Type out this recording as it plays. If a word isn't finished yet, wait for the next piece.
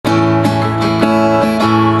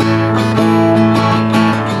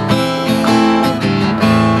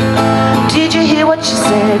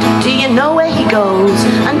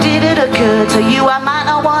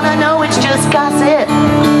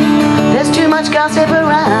gossip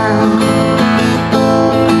around.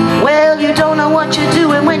 Well, you don't know what you're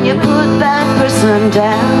doing when you put that person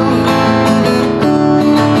down.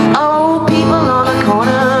 Oh, people on the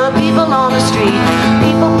corner, people on the street,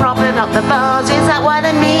 people propping up the bars. Is that why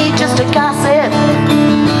they meet just to gossip?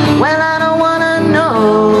 Well, I don't wanna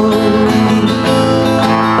know.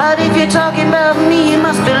 But if you're talking about me, you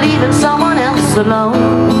must be leaving someone else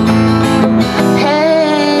alone.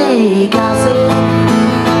 Hey, gossip,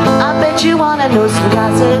 I bet you wanna know some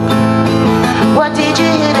gossip. What did you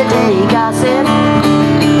hear today, gossip?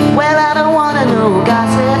 Well, I don't wanna know,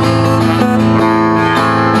 gossip.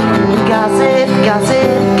 Gossip,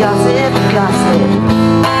 gossip, gossip, gossip.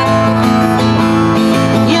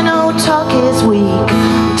 You know, talk is weak,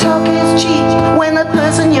 talk is cheap when the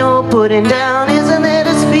person you're putting down isn't there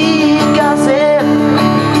to speak, gossip.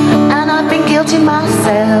 And I've been guilty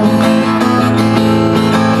myself.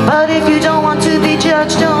 But if you don't want to be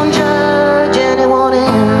judged, don't judge anyone else.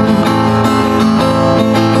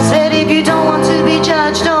 Said if you don't want to be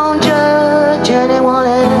judged, don't judge anyone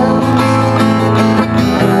else.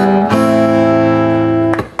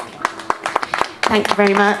 Thank you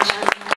very much.